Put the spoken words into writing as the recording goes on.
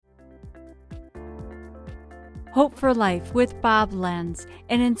Hope for Life with Bob Lenz,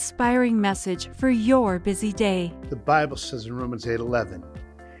 an inspiring message for your busy day. The Bible says in Romans 8:11,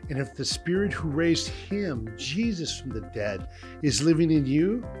 and if the Spirit who raised him, Jesus, from the dead is living in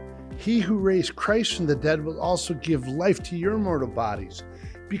you, he who raised Christ from the dead will also give life to your mortal bodies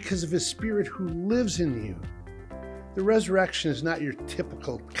because of his Spirit who lives in you. The resurrection is not your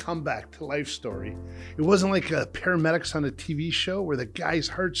typical comeback to life story. It wasn't like paramedics on a TV show where the guy's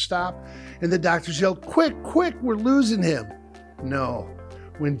heart stopped and the doctors yelled, quick, we're losing him. No,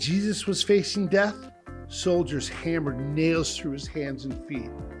 when Jesus was facing death, soldiers hammered nails through his hands and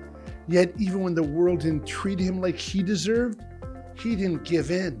feet. Yet even when the world didn't treat him like he deserved, he didn't give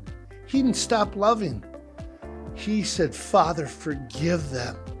in. He didn't stop loving. He said, Father, forgive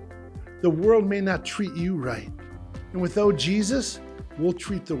them. The world may not treat you right. And without Jesus, we'll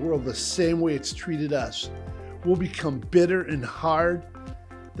treat the world the same way it's treated us. We'll become bitter and hard.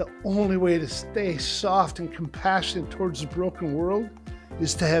 The only way to stay soft and compassionate towards the broken world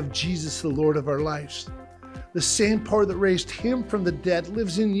is to have Jesus, the Lord of our lives. The same power that raised him from the dead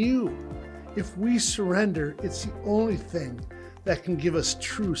lives in you. If we surrender, it's the only thing that can give us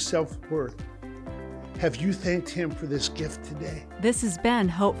true self-worth. Have you thanked him for this gift today? This has been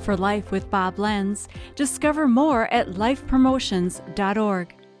Hope for Life with Bob Lenz. Discover more at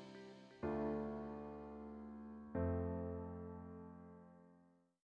lifepromotions.org.